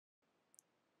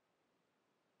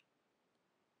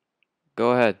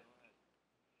Go ahead.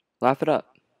 Laugh it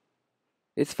up.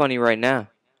 It's funny right now.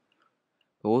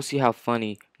 But we'll see how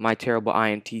funny my terrible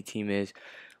INT team is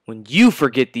when you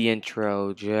forget the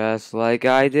intro, just like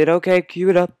I did. Okay, cue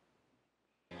it up.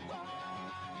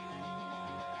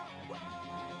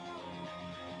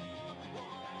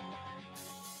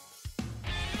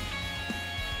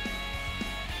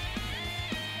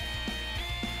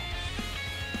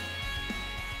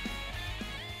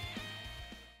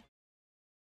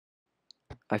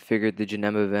 I figured the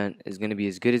Janemba event is going to be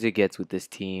as good as it gets with this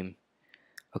team.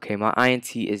 Okay, my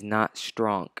INT is not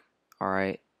strong,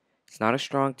 alright? It's not a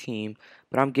strong team,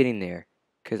 but I'm getting there.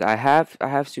 Because I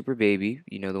have Super Baby,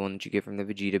 you know, the one that you get from the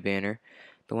Vegeta banner.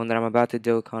 The one that I'm about to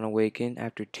Dokkan Awaken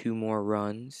after 2 more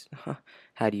runs.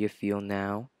 How do you feel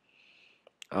now?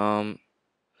 Um,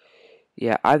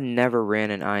 yeah, I've never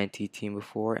ran an INT team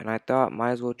before, and I thought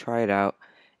might as well try it out.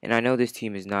 And I know this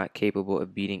team is not capable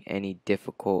of beating any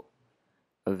difficult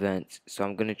events, so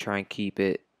I'm going to try and keep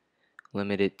it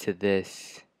limited to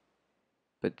this.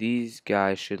 But these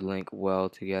guys should link well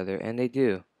together, and they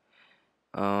do.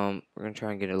 We're going to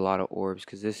try and get a lot of orbs,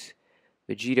 because this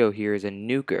Vegito here is a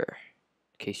nuker.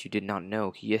 In case you did not know,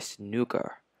 he is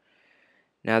nuker.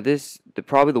 Now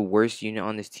probably the worst unit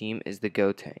on this team is the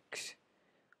Gotenks.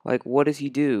 Like, what does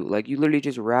he do? Like, you literally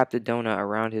just wrap the donut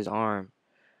around his arm.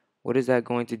 What is that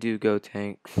going to do,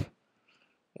 Gotenks?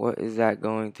 What is that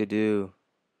going to do?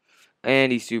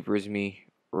 And he supers me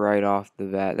right off the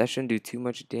bat. That shouldn't do too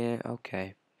much damage.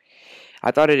 Okay. I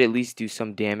thought it'd at least do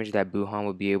some damage that Buuhan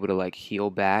would be able to, like,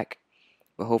 heal back.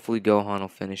 But hopefully Gohan will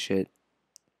finish it.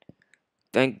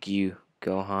 Thank you,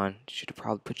 Gohan. Should have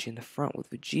probably put you in the front with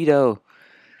Vegito.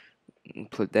 And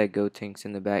put that Gotenks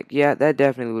in the back. Yeah, that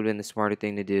definitely would have been the smarter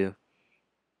thing to do.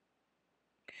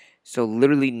 So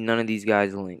literally none of these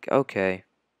guys link. Okay.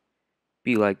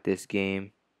 Be like this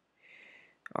game.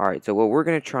 Alright, so what we're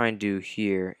going to try and do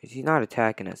here is he's not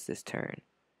attacking us this turn.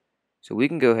 So we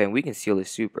can go ahead and we can seal his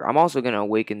super. I'm also going to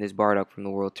awaken this Bardock from the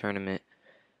World Tournament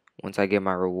once I get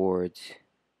my rewards.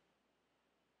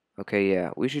 Okay,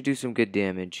 yeah, we should do some good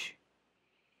damage.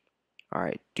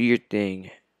 Alright, do your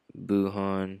thing,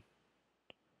 Buuhan.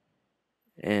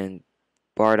 And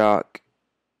Bardock,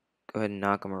 go ahead and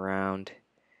knock him around.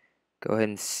 Go ahead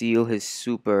and seal his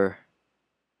super.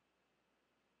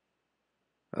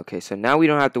 Okay, so now we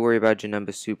don't have to worry about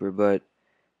Janemba's super, but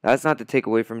that's not to take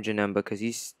away from Janemba because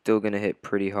he's still going to hit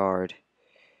pretty hard.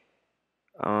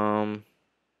 We'll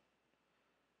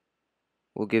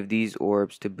give these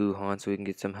orbs to Buuhan so we can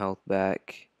get some health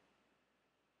back.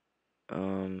 We're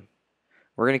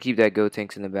going to keep that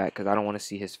Gotenks in the back because I don't want to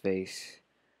see his face.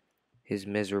 His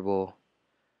miserable,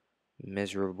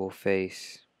 miserable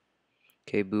face.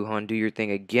 Okay, Buuhan, do your thing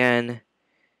again.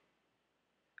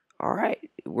 Alright,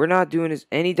 we're not doing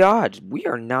any dodge. We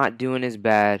are not doing as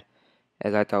bad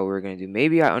as I thought we were going to do.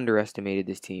 Maybe I underestimated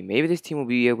this team. Maybe this team will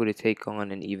be able to take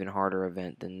on an even harder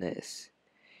event than this.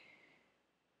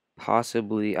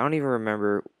 Possibly. I don't even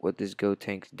remember what this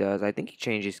Gotenks does. I think he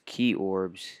changes key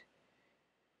orbs.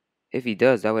 If he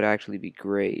does, that would actually be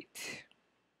great.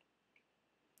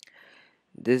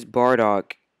 This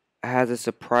Bardock has a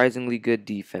surprisingly good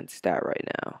defense stat right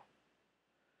now.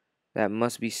 That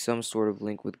must be some sort of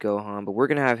link with Gohan. But we're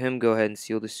going to have him go ahead and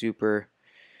seal the super.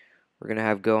 We're going to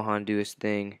have Gohan do his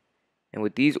thing. And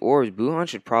with these orbs, Buuhan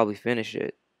should probably finish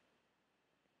it.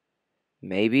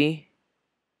 Maybe.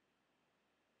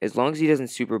 As long as he doesn't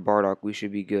super Bardock, we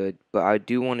should be good. But I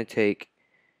do want to take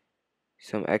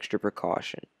some extra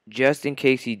precaution. Just in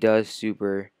case he does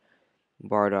super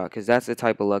Bardock. Because that's the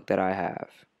type of luck that I have.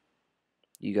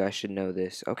 You guys should know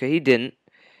this. Okay, he didn't.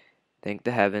 Thank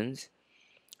the heavens.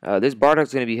 This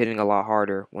Bardock's going to be hitting a lot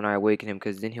harder when I awaken him.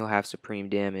 Because then he'll have supreme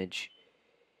damage.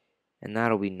 And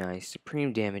that'll be nice.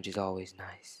 Supreme damage is always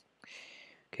nice.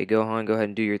 Okay, Gohan, go ahead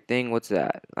and do your thing. What's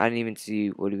that? I didn't even see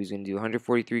what he was going to do.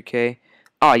 143k.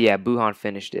 Oh, yeah, Buuhan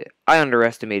finished it. I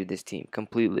underestimated this team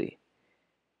completely.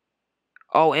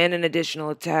 Oh, and an additional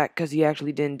attack because he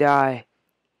actually didn't die.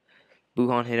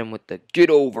 Buuhan hit him with the get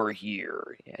over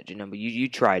here. Yeah, Janemba, you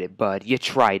tried it, bud. You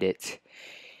tried it.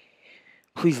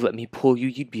 Please let me pull you.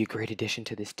 You'd be a great addition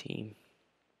to this team.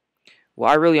 Well,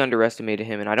 I really underestimated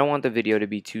him, and I don't want the video to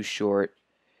be too short.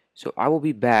 So I will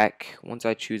be back once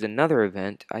I choose another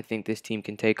event I think this team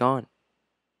can take on.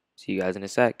 See you guys in a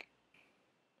sec.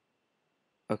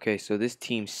 Okay, so this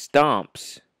team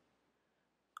stomps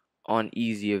on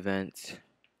easy events,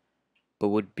 but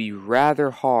would be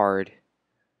rather hard,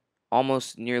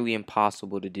 almost nearly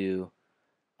impossible to do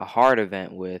a hard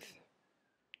event with.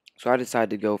 So I decided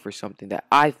to go for something that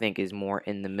I think is more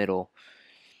in the middle.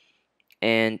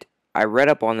 And I read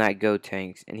up on that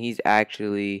Gotenks, and he's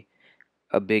actually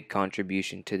a big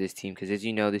contribution to this team, because as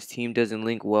you know, this team doesn't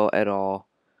link well at all,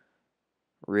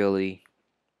 really.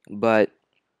 But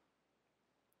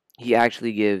he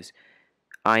actually gives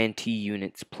INT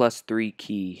units +3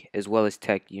 key, as well as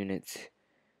tech units.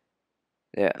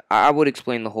 Yeah, I would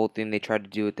explain the whole thing they tried to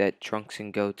do with that Trunks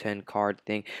and Goten card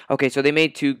thing. Okay, so they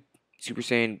made 2 Super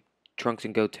Saiyan Trunks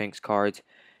and Gotenks cards,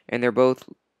 and they're both...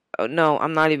 Oh, no,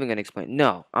 I'm not even going to explain.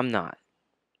 No, I'm not.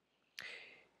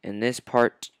 And this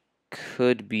part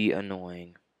could be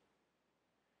annoying.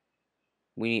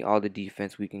 We need all the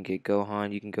defense we can get.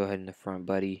 Gohan, you can go ahead in the front,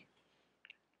 buddy.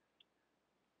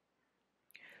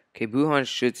 Okay, Buuhan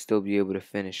should still be able to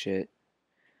finish it.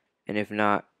 And if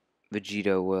not,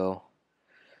 Vegeta will.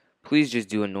 Please just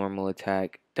do a normal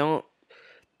attack. Don't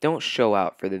show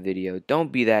out for the video.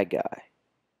 Don't be that guy.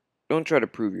 Don't try to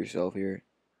prove yourself here.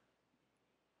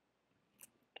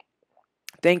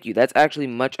 Thank you. That's actually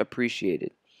much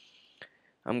appreciated.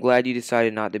 I'm glad you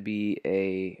decided not to be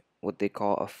a, what they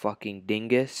call a fucking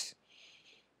dingus.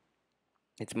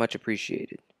 It's much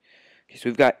appreciated. Okay, so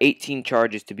we've got 18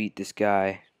 charges to beat this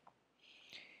guy.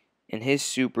 And his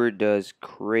super does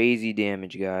crazy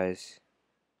damage, guys.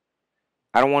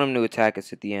 I don't want him to attack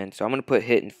us at the end, so I'm going to put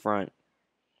hit in front.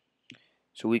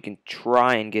 So we can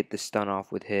try and get the stun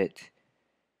off with hit.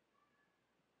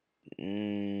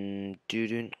 You're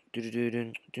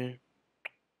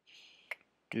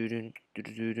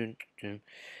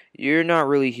not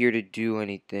really here to do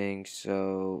anything,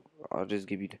 so I'll just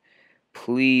give you...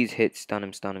 Please hit, stun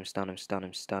him, stun him, stun him, stun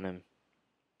him, stun him.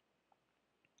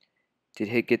 Did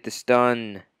hit get the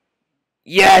stun?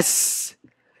 Yes!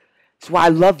 That's why I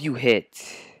love you,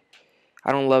 hit.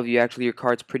 I don't love you. Actually, your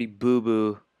card's pretty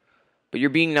boo-boo. But you're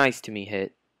being nice to me,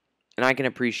 hit. And I can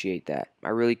appreciate that. I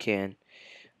really can.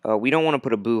 We don't want to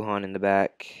put a Buuhan in the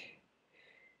back.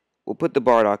 We'll put the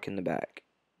Bardock in the back.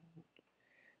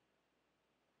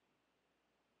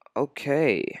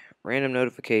 Okay. Random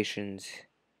notifications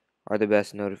are the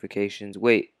best notifications.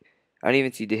 Wait. I didn't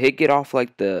even see. Did hit get off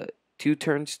like the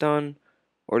 2-turn stun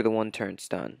or the 1-turn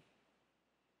stun?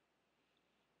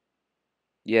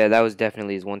 Yeah, that was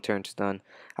definitely his 1-turn stun.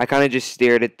 I kind of just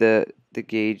stared at the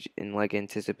gauge in like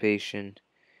anticipation.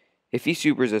 If he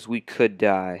supers us, we could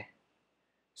die.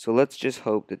 So let's just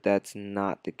hope that that's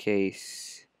not the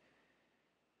case.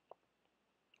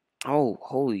 Oh,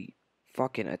 holy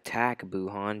fucking attack,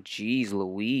 Buuhan. Jeez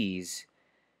Louise.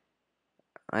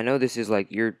 I know this is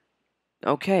like your...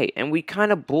 Okay, and we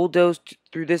kind of bulldozed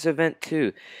through this event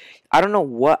too. I don't know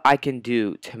what I can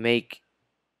do to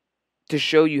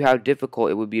show you how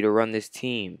difficult it would be to run this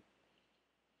team.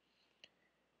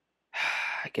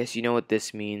 I guess you know what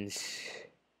this means.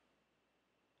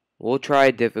 We'll try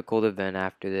a difficult event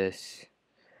after this.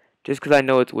 Just because I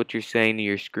know it's what you're saying to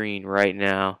your screen right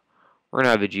now. We're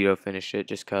going to have Vegito finish it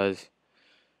just because.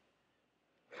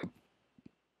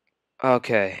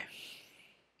 Okay.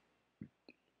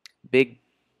 Big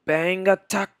Bang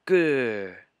Attack.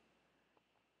 And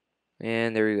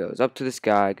there he goes. Up to the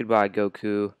sky. Goodbye,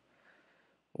 Goku.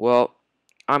 Well,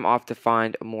 I'm off to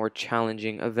find a more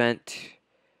challenging event.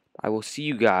 I will see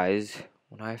you guys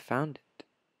when I found it.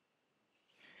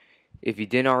 If you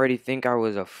didn't already think I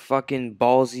was a fucking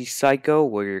ballsy psycho,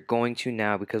 well, you're going to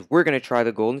now, because we're going to try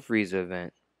the Golden Frieza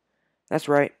event. That's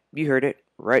right, you heard it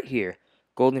right here.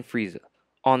 Golden Frieza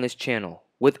on this channel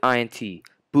with INT,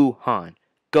 Buuhan,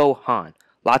 Gohan,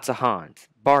 lots of Hans,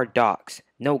 Bardox,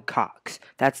 no cocks,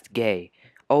 that's gay,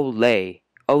 Olay,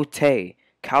 Ote,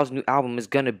 Cal's new album is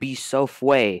gonna be so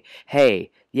fway. Hey,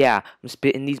 yeah, I'm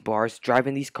spitting these bars,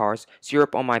 driving these cars,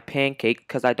 syrup on my pancake,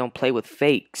 cause I don't play with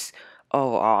fakes.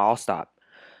 Oh, I'll stop.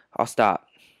 I'll stop.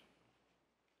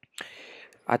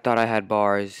 I thought I had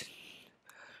bars,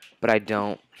 but I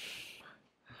don't.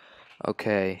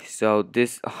 Okay, so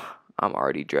this... Oh, I'm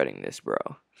already dreading this, bro.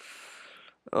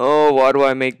 Oh, why do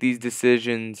I make these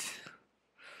decisions?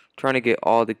 I'm trying to get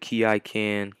all the key I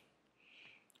can.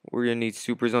 We're gonna need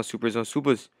supers on supers on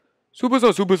supers. Supers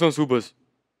on supers on supers.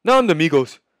 Now I'm the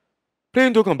amigos.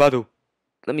 Playing Dokkan battle.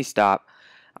 Let me stop.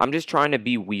 I'm just trying to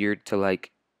be weird to,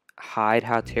 like, hide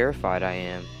how terrified I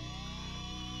am.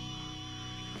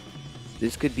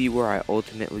 This could be where I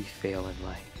ultimately fail in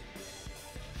life.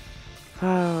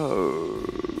 Oh.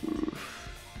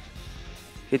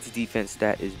 Its defense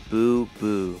stat is boo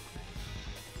boo.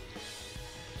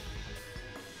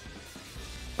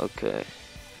 Okay.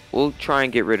 We'll try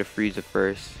and get rid of Frieza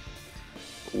first.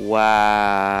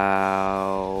 Wow.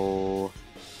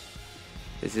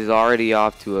 This is already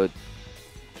off to a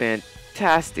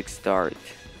fantastic start.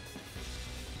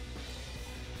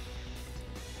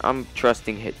 I'm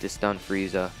trusting hit to stun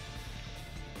Frieza.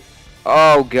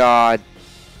 Oh god.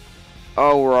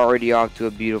 Oh, we're already off to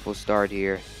a beautiful start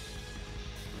here.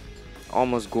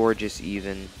 Almost gorgeous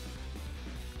even.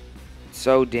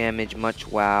 So damage, much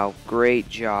wow. Great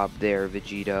job there,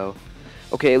 Vegito.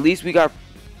 Okay, at least we got...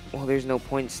 Well, there's no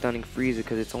point in stunning Frieza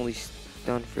because it's only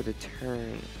stunned for the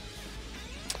turn.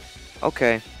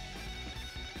 Okay.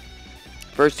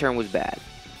 First turn was bad.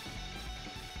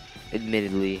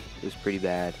 Admittedly, it was pretty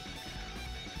bad.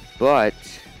 But,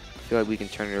 I feel like we can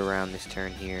turn it around this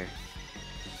turn here.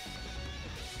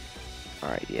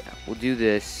 Alright, yeah. We'll do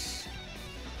this.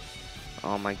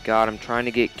 Oh my god, I'm trying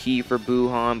to get Ki for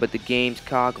Buuhan, but the game's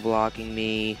cock-blocking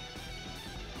me.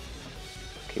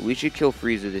 Okay, we should kill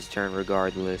Frieza this turn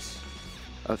regardless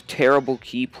of terrible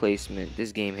Ki placement.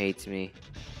 This game hates me.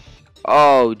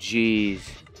 Oh, jeez.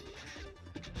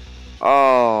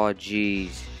 Oh,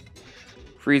 jeez.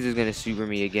 Frieza's gonna super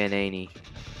me again, ain't he?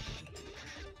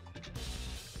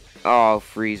 Oh,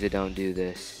 Frieza, don't do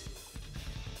this.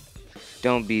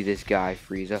 Don't be this guy,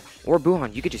 Frieza. Or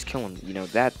Buuhan, you could just kill him. You know,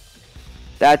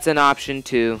 that's an option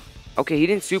too. Okay, he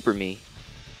didn't super me.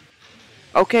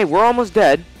 Okay, we're almost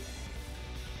dead.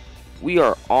 We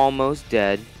are almost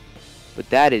dead. But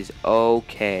that is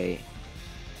okay.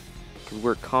 Because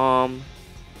we're calm.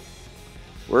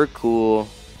 We're cool.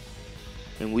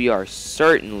 And we are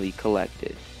certainly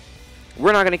collected.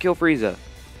 We're not going to kill Frieza.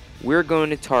 We're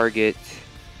going to target...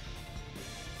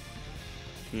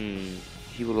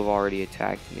 He would have already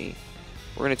attacked me.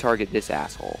 We're going to target this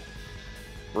asshole.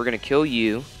 We're going to kill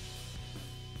you.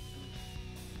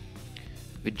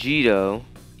 Vegito,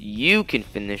 you can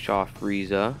finish off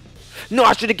Frieza. No,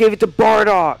 I should have gave it to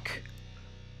Bardock.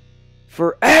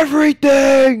 For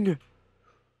everything!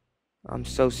 I'm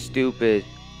so stupid.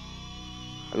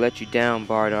 I let you down,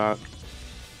 Bardock.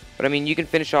 But I mean, you can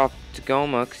finish off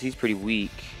Tagoma because he's pretty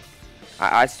weak.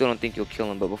 I still don't think you'll kill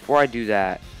him, but before I do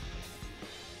that...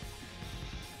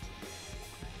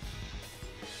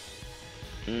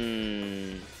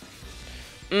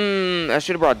 I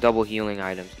should have brought double healing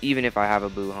items, even if I have a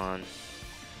Buuhan.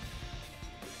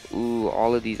 Ooh,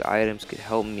 all of these items could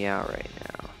help me out right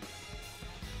now.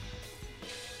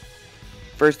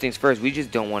 First things first, we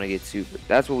just don't want to get super.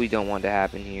 That's what we don't want to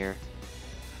happen here.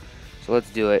 So let's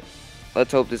do it.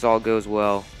 Let's hope this all goes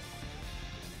well.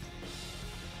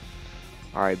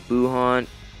 Alright, Buuhan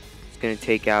is going to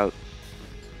take out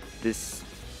this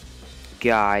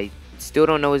guy. Still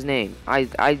don't know his name.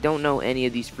 I don't know any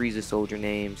of these Frieza soldier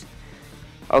names.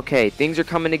 Okay, things are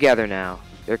coming together now.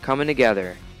 They're coming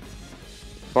together.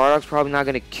 Bardock's probably not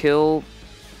going to kill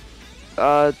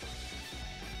Red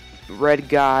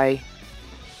Guy.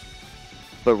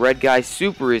 But Red Guy's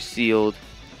super is sealed.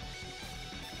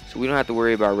 So we don't have to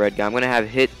worry about Red Guy. I'm going to have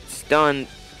hit stun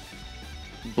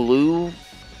Blue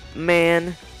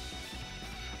Man.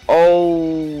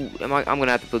 Oh, I'm going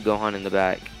to have to put Gohan in the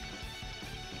back.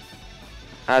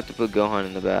 I have to put Gohan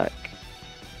in the back.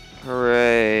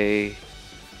 Hooray.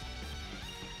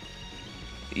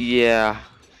 Yeah.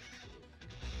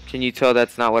 Can you tell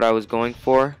that's not what I was going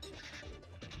for?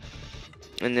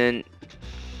 And then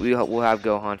we'll have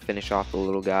Gohan finish off the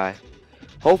little guy.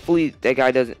 Hopefully that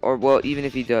guy doesn't, or well, even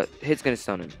if he does, Hit's gonna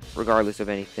stun him, regardless of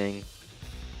anything.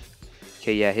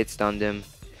 Okay, yeah, Hit stunned him.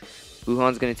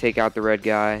 Buuhan's gonna take out the red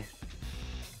guy.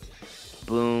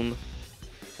 Boom.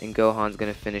 And Gohan's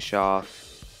gonna finish off.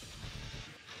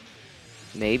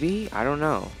 Maybe? I don't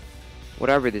know.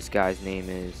 Whatever this guy's name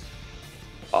is.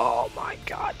 Oh my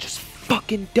god, just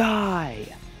fucking die!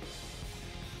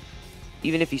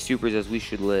 Even if he supers us, we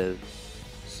should live.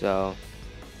 So.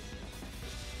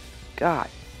 God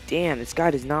damn, this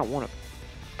guy does not want to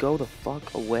go the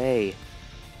fuck away.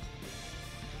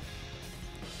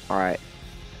 Alright.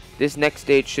 This next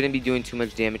stage shouldn't be doing too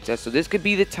much damage to us. So this could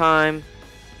be the time,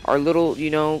 our little, you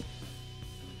know,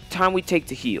 time we take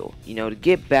to heal. You know, to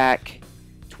get back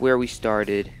to where we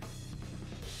started.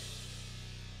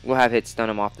 We'll have Hit stun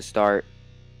him off the start.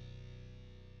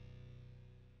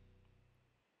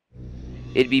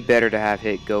 It'd be better to have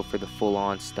Hit go for the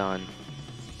full-on stun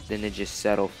than to just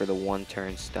settle for the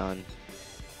one-turn stun.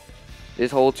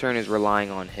 This whole turn is relying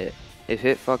on Hit. If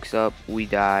Hit fucks up, we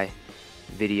die.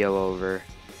 Video over.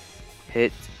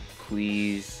 Hit,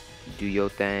 please do your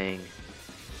thing.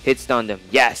 Hit stunned him.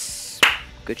 Yes!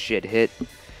 Good shit, Hit.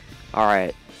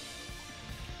 Alright.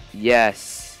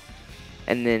 Yes.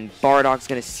 And then Bardock's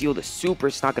gonna seal the super.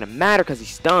 It's not gonna matter because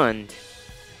he's stunned.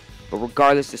 But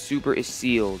regardless, the super is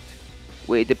sealed.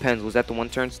 Wait, it depends. Was that the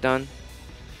one-turn stun?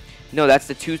 No, that's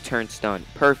the two-turn stun.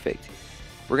 Perfect.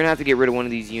 We're gonna have to get rid of one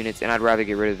of these units, and I'd rather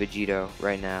get rid of Vegito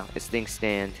right now, as things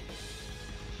stand.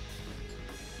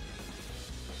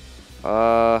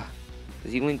 Does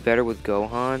he link better with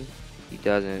Gohan? He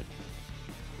doesn't.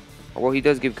 Well, he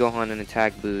does give Gohan an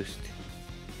attack boost.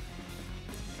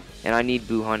 And I need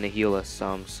Buuhan to heal us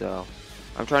some, so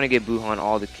I'm trying to get Buuhan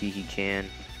all the ki he can.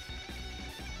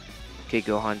 Okay,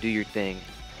 Gohan, do your thing.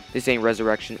 This ain't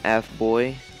Resurrection F,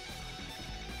 boy.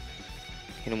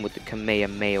 Hit him with the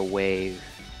Kamehameha wave.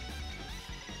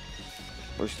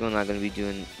 We're still not going to be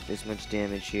doing this much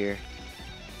damage here.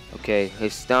 Okay,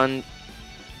 his stun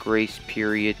grace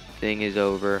period thing is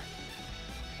over.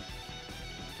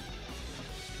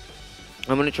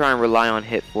 I'm going to try and rely on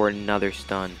Hit for another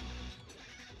stun.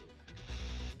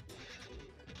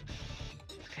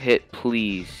 Hit,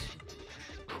 please.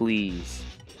 Please.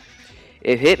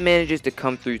 If Hit manages to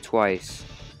come through twice.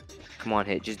 Come on,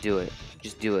 Hit. Just do it.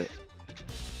 Just do it.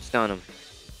 Stun him.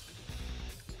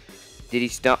 Did he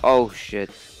stun? Oh,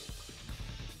 shit.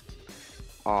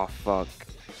 Oh, fuck.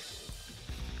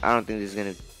 I don't think this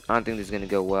is gonna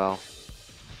go well.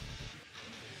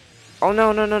 Oh,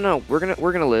 no, no, no, no. We're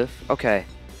gonna live. Okay.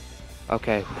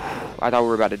 Okay. I thought we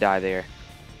were about to die there.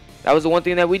 That was the one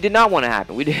thing that we did not want to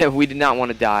happen. We did not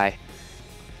want to die.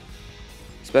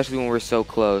 Especially when we're so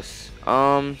close.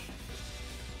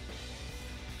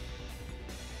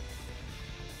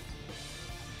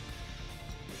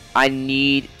 I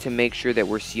need to make sure that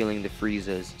we're sealing the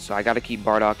Friezas. So I got to keep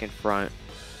Bardock in front.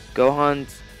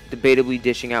 Gohan's debatably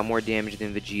dishing out more damage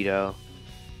than Vegito.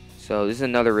 So this is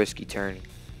another risky turn.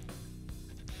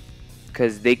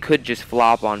 Because they could just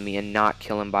flop on me and not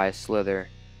kill him by a slither.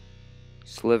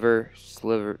 Slither.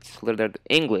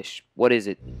 English. What is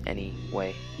it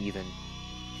anyway, even?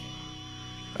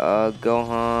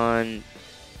 Gohan.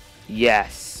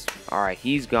 Yes. Alright,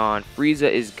 he's gone.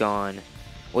 Frieza is gone.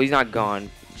 Well, he's not gone.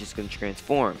 He's just going to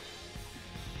transform.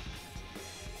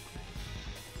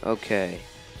 Okay.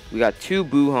 We got 2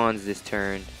 Buuhans this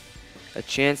turn. A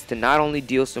chance to not only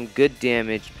deal some good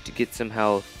damage, but to get some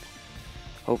health.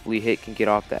 Hopefully Hit can get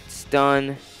off that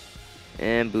stun.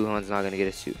 And Buuhan's not going to get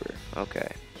a super.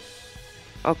 Okay.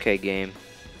 Okay, game.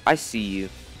 I see you.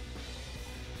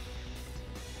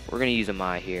 We're going to use a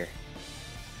Mai here.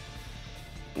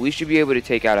 We should be able to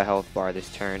take out a health bar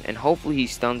this turn. And hopefully he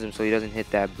stuns him so he doesn't hit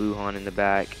that Buuhan in the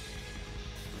back.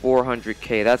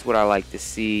 400k. That's what I like to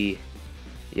see.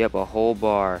 Yep, a whole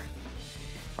bar.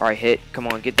 Alright, Hit. Come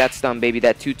on, get that stun, baby.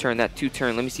 That 2-turn. That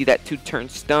 2-turn. Let me see that 2-turn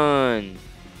stun.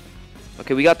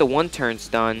 Okay, we got the 1-turn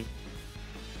stun.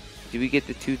 Did we get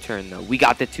the 2-turn, though? We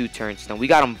got the 2-turn stun. We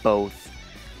got them both.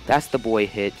 That's the boy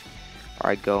Hit.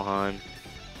 Alright, Gohan.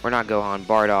 Or not Gohan,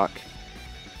 Bardock.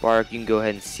 Bardock, you can go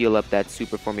ahead and seal up that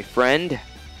super for me, friend.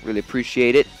 Really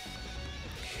appreciate it.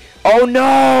 Oh,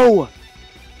 no!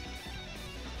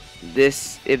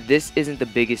 If this isn't the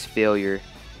biggest failure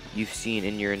you've seen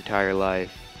in your entire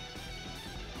life,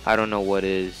 I don't know what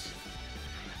is.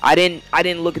 I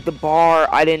didn't look at the bar.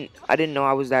 I didn't know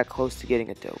I was that close to getting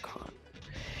a Dokkan.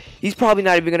 He's probably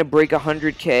not even gonna break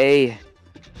 100k.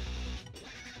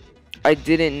 I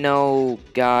didn't know,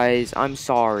 guys. I'm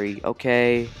sorry,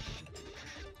 okay?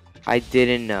 I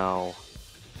didn't know.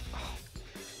 Oh,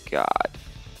 God.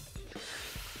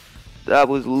 That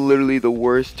was literally the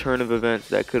worst turn of events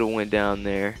that could have went down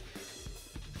there.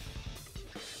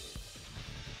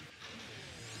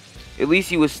 At least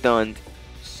he was stunned.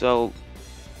 So,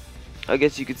 I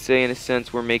guess you could say in a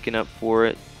sense we're making up for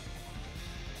it.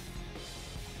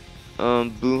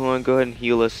 Buuhan, go ahead and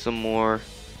heal us some more.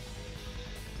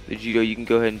 Vegito, you can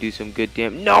go ahead and do some good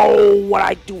damage. No! What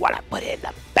I do? What I put it in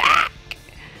the back?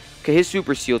 Okay, his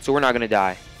super sealed, so we're not gonna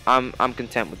die. I'm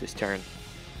content with this turn.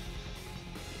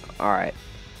 Alright.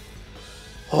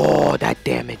 Oh, that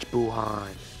damage,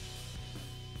 Buuhan.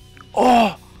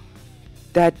 Oh!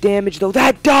 That damage, though.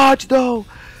 That dodge, though!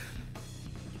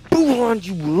 Buuhan,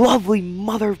 you lovely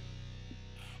mother...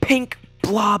 pink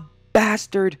blob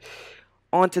bastard.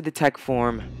 Onto the tech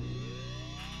form.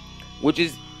 Which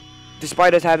is,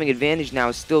 despite us having advantage now,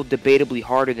 is still debatably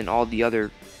harder than all the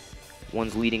other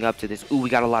ones leading up to this. Ooh, we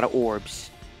got a lot of orbs.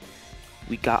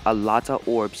 We got a lot of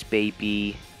orbs,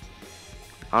 baby.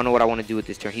 I don't know what I want to do with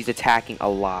this turn. He's attacking a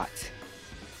lot.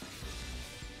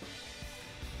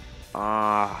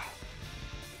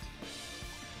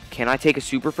 Can I take a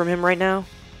super from him right now?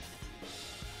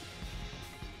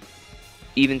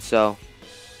 Even so.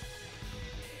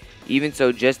 Even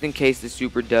so, just in case the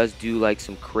super does do like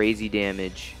some crazy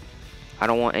damage. I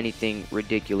don't want anything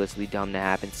ridiculously dumb to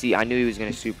happen. See, I knew he was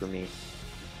going to super me.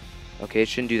 Okay, it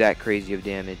shouldn't do that crazy of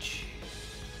damage.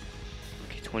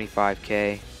 Okay,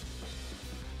 25k.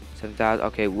 7,000.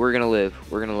 Okay, we're going to live.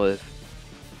 We're going to live.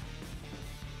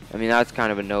 I mean, that's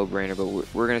kind of a no-brainer, but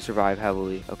we're going to survive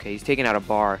heavily. Okay, he's taking out a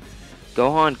bar.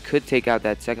 Gohan could take out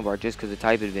that second bar just because of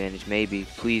type advantage, maybe.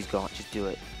 Please, Gohan, just do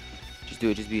it. Just do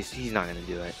it. Just be. He's not gonna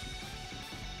do it.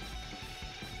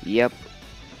 Yep.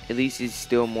 At least he's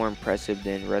still more impressive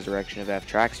than Resurrection of F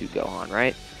Tracksuit Gohan,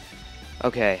 right?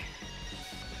 Okay.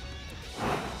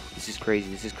 This is crazy.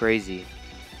 This is crazy.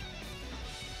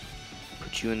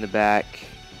 Put you in the back.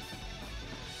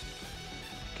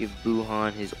 Give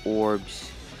Buuhan his orbs.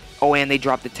 Oh, and they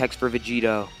dropped the text for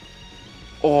Vegito.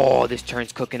 Oh, this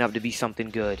turn's cooking up to be something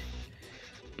good.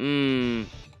 I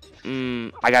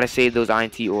gotta save those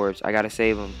INT orbs. I gotta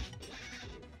save them.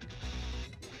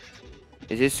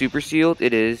 Is this super sealed?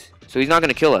 It is. So he's not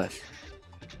gonna kill us.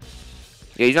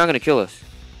 Yeah, he's not gonna kill us.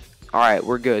 Alright,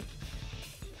 we're good.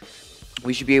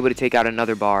 We should be able to take out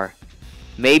another bar.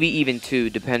 Maybe even 2,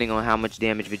 depending on how much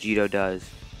damage Vegito does.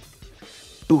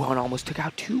 Buuhan almost took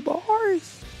out 2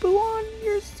 bars. Buuhan,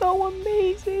 you're so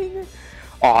amazing.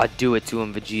 Oh, do it to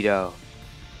him, Vegito.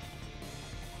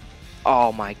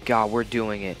 Oh my god, we're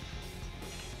doing it.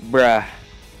 Bruh.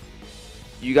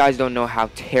 You guys don't know how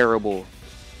terrible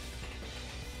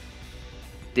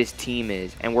this team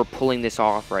is, and we're pulling this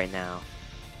off right now.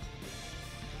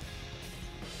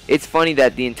 It's funny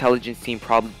that the intelligence team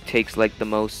probably takes like the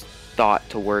most thought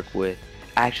to work with.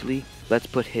 Actually, let's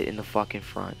put Hit in the fucking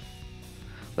front.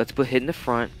 Let's put Hit in the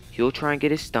front. He'll try and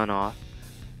get his stun off.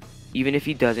 Even if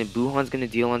he doesn't, Buuhan's gonna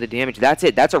deal on the damage. That's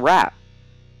it. That's a wrap.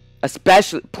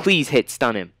 Especially, please Hit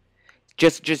stun him.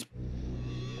 Just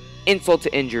insult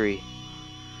to injury.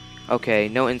 Okay,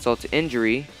 no insult to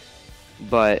injury,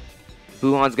 but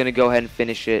Buuhan's gonna go ahead and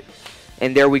finish it.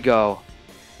 And there we go.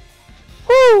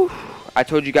 Woo! I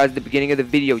told you guys at the beginning of the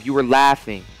video, you were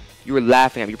laughing. You were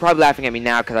laughing at me. You're probably laughing at me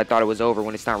now because I thought it was over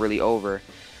when it's not really over.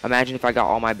 Imagine if I got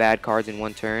all my bad cards in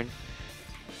one turn.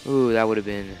 Ooh, that would have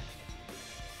been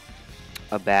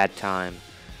a bad time.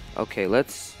 Okay,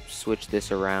 let's switch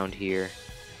this around here.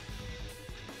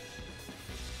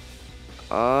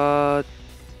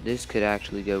 This could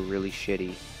actually go really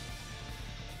shitty.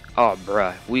 Oh,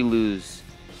 bruh, we lose.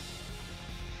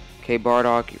 Okay,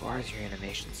 Bardock, why is your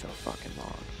animation so fucking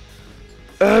long?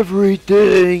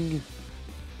 Everything!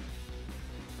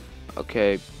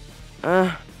 Okay.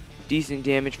 Decent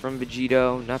damage from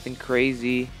Vegito. Nothing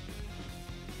crazy.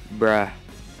 Bruh.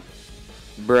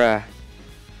 Bruh.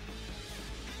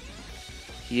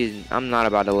 I'm not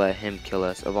about to let him kill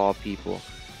us, of all people.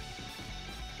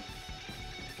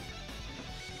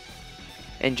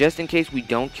 And just in case we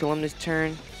don't kill him this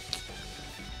turn,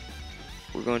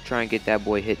 we're going to try and get that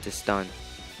boy Hit to stun.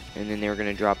 And then they're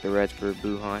going to drop the reds for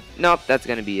Buuhan. Nope, that's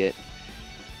going to be it.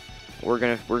 We're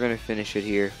gonna finish it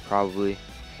here, probably.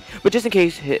 But just in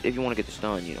case, Hit, if you want to get the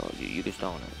stun, you know, you can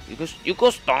stun him. You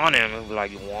can stun him if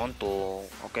like you want to.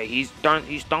 Okay, he's done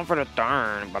for the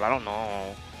turn, but I don't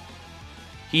know.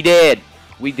 He did.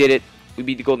 We did it. We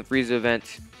beat the Golden Frieza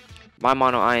event. My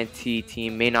Mono INT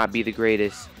team may not be the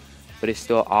greatest, but it's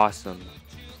still awesome.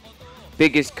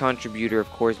 Biggest contributor, of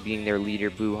course, being their leader,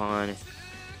 Buuhan.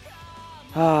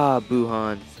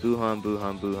 Buuhan.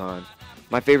 Buuhan.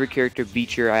 My favorite character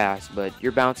beat your ass, but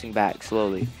you're bouncing back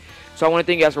slowly. So I want to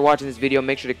thank you guys for watching this video.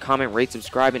 Make sure to comment, rate,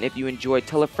 subscribe, and if you enjoyed,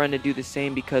 tell a friend to do the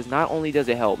same, because not only does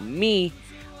it help me,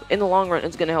 in the long run,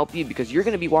 it's going to help you, because you're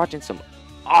going to be watching some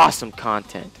awesome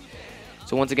content.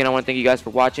 So once again, I want to thank you guys for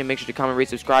watching. Make sure to comment, rate,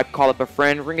 subscribe, call up a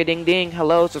friend, ring-a-ding-ding,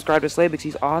 hello, subscribe to Slaybix,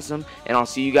 he's awesome, and I'll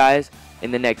see you guys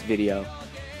in the next video.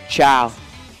 Ciao.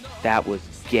 That was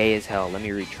gay as hell. Let me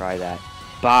retry that.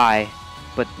 Bye.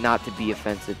 But not to be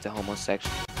offensive to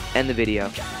homosexuals. End the video.